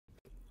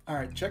All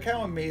right, check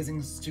how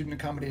amazing student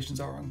accommodations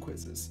are on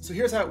Quizizz. So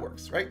here's how it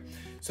works, right?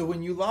 So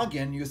when you log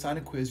in, you assign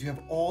a quiz, you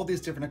have all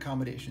these different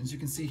accommodations. You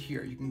can see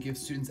here, you can give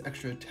students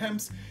extra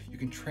attempts, you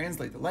can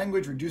translate the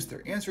language, reduce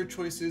their answer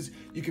choices,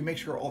 you can make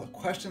sure all the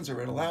questions are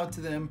read aloud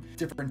to them,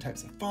 different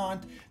types of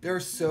font. There are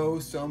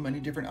so many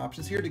different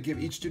options here to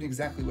give each student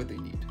exactly what they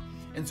need.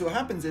 And so what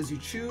happens is you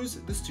choose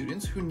the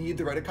students who need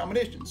the right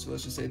accommodations. So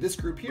let's just say this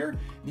group here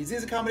needs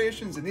these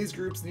accommodations and these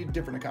groups need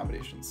different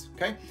accommodations,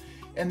 okay?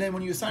 And then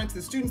when you assign it to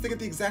the students, they get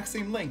the exact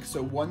same link.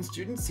 So one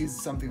student sees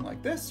something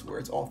like this, where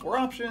it's all 4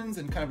 options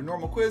and kind of a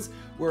normal quiz,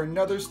 where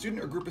another student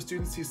or group of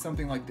students sees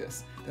something like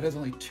this, that has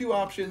only 2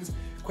 options,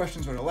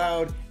 questions read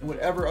aloud, and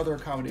whatever other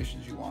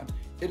accommodations you want.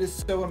 It is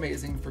so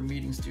amazing for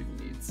meeting student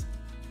needs.